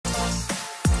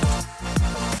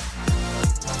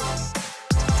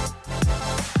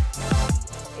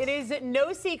is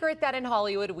no secret that in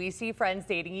Hollywood we see friends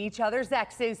dating each other's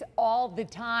exes all the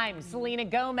time. Selena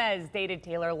Gomez dated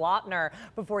Taylor Lautner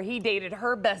before he dated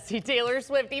her bestie Taylor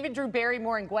Swift. Even Drew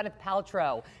Barrymore and Gwyneth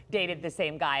Paltrow dated the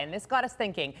same guy. And this got us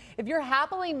thinking, if you're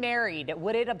happily married,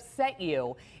 would it upset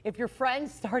you if your friend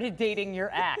started dating your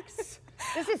ex?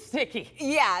 This is sticky.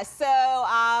 Yeah, so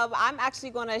I'm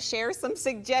actually going to share some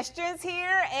suggestions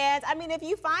here. And I mean, if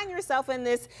you find yourself in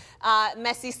this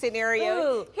messy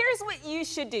scenario, here's what you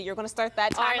should do. You're going to start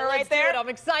that timer right there. Let's do it. I'm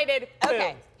excited.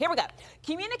 Okay, here we go.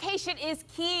 Communication is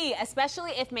key,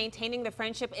 especially if maintaining the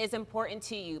friendship is important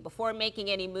to you. Before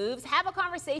making any moves, have a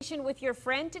conversation with your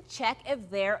friend to check if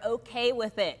they're okay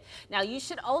with it. Now, you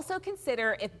should also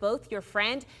consider if both your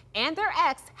friend and their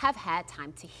ex have had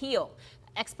time to heal.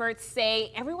 Experts say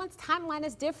everyone's timeline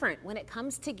is different when it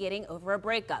comes to getting over a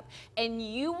breakup. And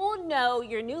you will know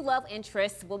your new love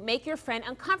interests will make your friend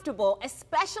uncomfortable,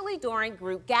 especially during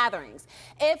group gatherings.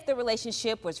 If the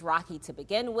relationship was rocky to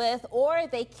begin with, or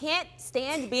they can't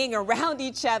stand being around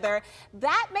each other,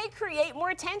 that may create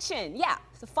more tension. Yeah.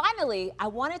 So finally, I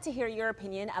wanted to hear your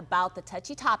opinion about the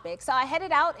touchy topic, so I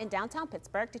headed out in downtown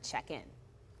Pittsburgh to check in.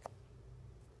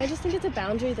 I just think it's a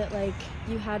boundary that, like,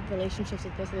 you had relationships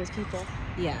with both of those people.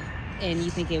 Yeah, and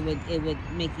you think it would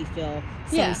make you feel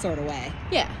some sort of way.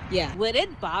 Yeah. Would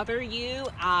it bother you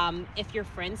if your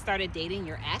friend started dating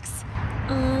your ex?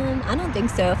 I don't think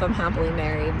so if I'm happily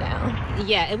married now.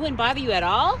 Yeah, it wouldn't bother you at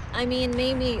all? I mean,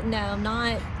 maybe, no,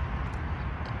 not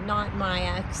my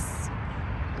ex,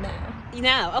 no.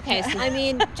 No, okay. So I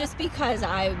mean, just because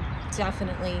I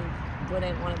definitely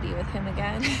wouldn't want to be with him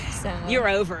again, so. You're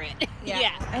over it.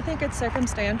 Yeah. I think it's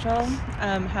circumstantial.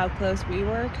 How close we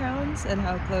were counts and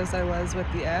how close I was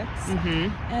with the ex.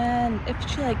 And if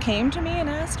she came to me and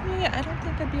asked me, I don't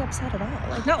think I'd be upset at all.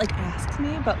 Like, not asked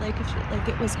me, but if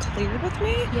she, it was clear with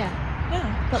me.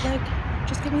 Yeah, but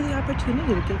just give me the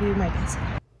opportunity to give you my best.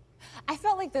 I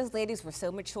felt like those ladies were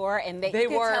so mature, and they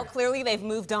could were. tell clearly they've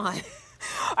moved on.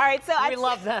 All right, so we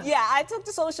love them. Yeah, I took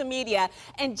to social media,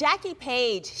 and Jackie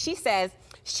Page, she says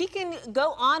she can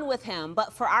go on with him,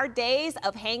 but for our days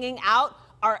of hanging out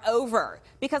are over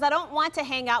because I don't want to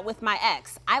hang out with my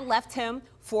ex. I left him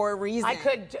for a reason. I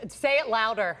could say it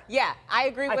louder. Yeah, I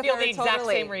agree with her totally. I feel the exact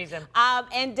same reason.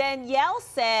 And Danielle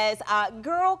says,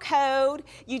 girl code,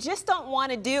 you just don't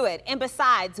want to do it. And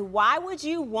besides, why would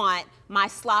you want my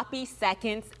sloppy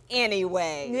seconds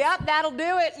anyway? Yep, that'll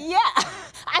do it. Yeah,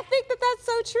 I think that's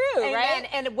so true, right?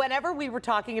 And whenever we were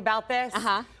talking about this,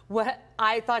 what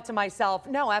I thought to myself,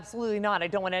 no, absolutely not. I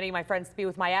don't want any of my friends to be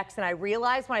with my ex. And I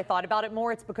realized when I thought about it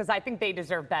more, it's because I think they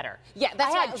deserve better. Yeah,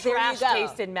 that's I had trash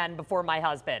taste in men before my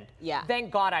husband. Yeah. Thank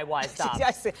God I wised up.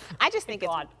 I just think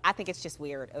it's just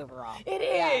weird overall. It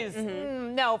is.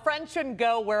 No, friends shouldn't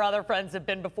go where other friends have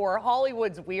been before.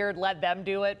 Hollywood's weird. Let them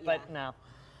do it, but no.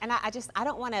 And I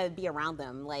don't want to be around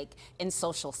them in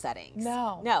social settings.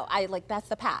 No. No, that's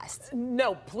the past.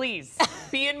 No, please.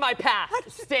 Be in my past.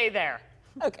 Stay there.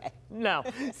 Okay. No.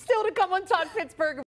 Still to come on Talk Pittsburgh.